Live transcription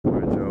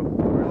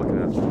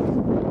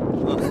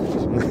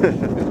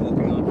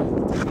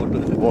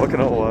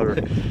Walking on water.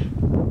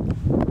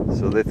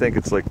 So they think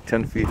it's like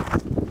 10 feet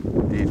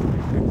deep.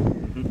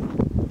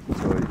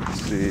 So you can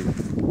see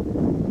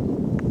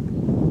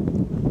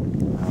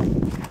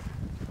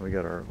we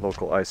got our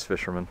local ice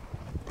fishermen,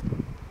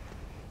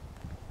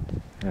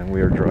 and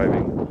we are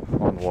driving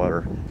on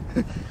water.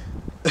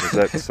 Is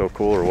that so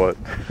cool or what?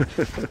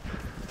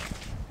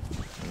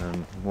 And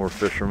then more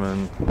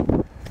fishermen.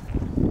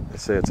 They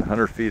say it's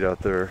 100 feet out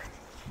there,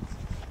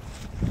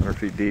 100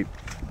 feet deep.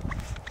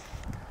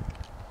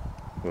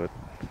 But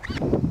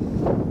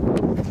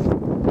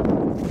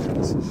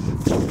this is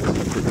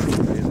pretty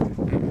amazing.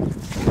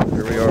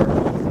 Here we are.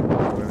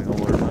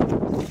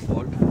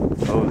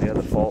 Oh yeah,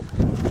 the fault.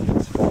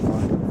 It's fault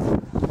line.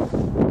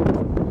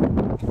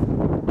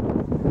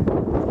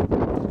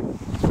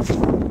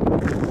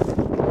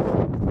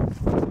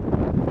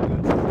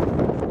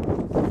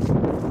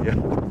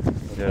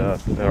 Yeah,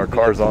 and our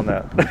car's on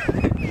that.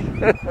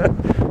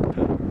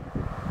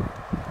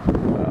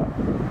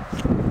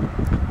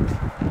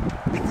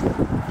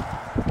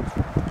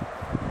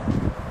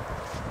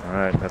 All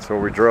right, that's where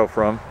we drove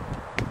from.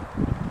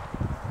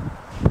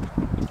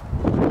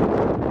 I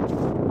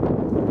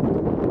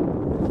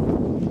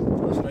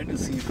was trying to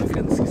see if I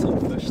can see some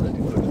fish that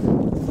you could.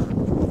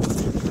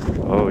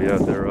 Oh yeah,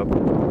 they're up. I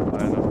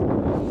know.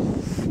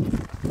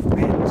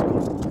 Man, it's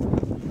cool.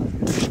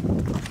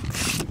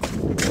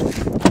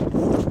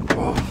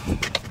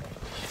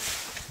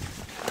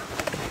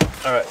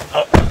 All right,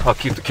 I'll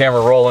keep the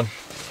camera rolling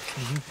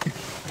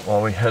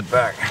while we head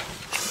back.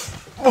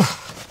 Oh,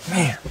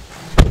 man,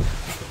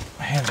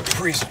 my hands are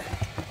freezing.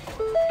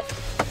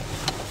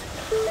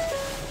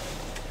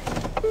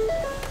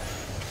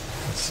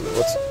 Let's see,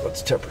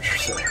 what's temperature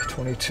say?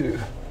 22.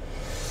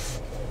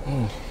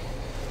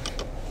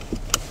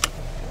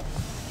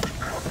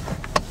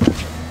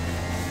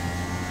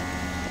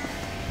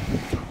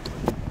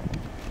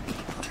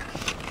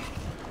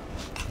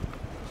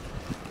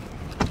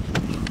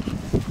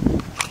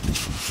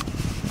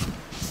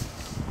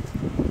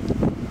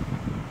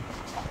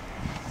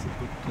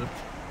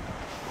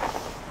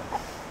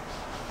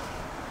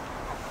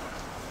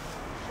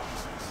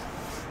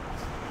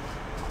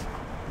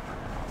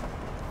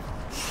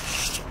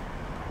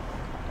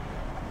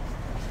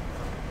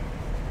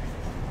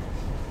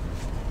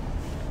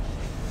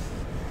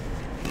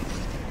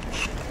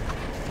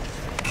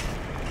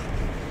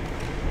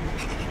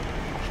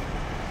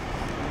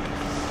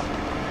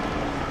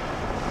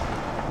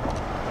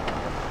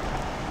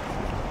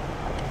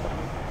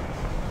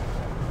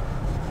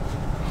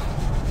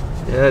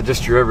 Yeah,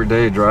 just your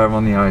everyday drive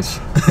on the ice.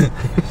 No,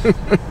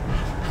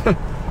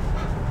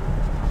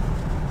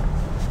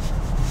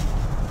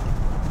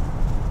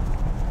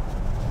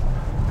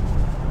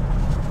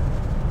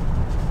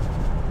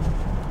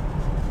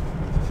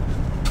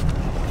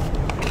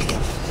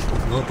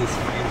 this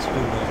feels too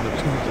long.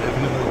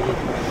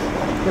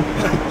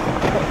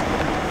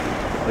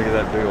 Look at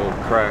that big old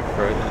crack,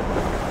 right?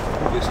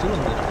 We're still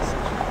on that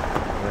section.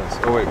 Yes.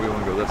 Oh wait, we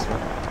want to go this way.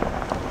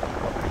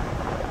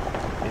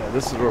 Yeah,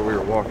 this is where we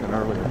were walking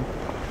earlier.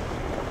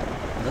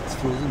 That's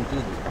frozen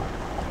too,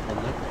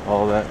 though.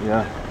 All that,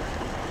 yeah.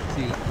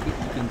 See, you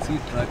can see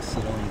tracks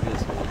around here,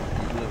 so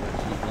people have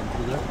actually gone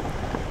through that.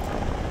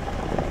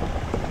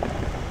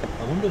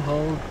 I wonder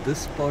how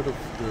this part of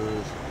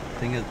the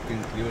thing has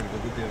been cleared,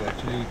 whether they've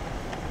actually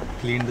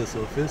cleaned the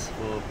surface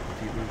for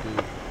people to...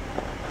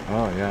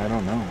 Oh yeah, I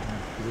don't know.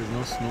 There's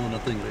no snow,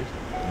 nothing, right?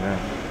 Yeah.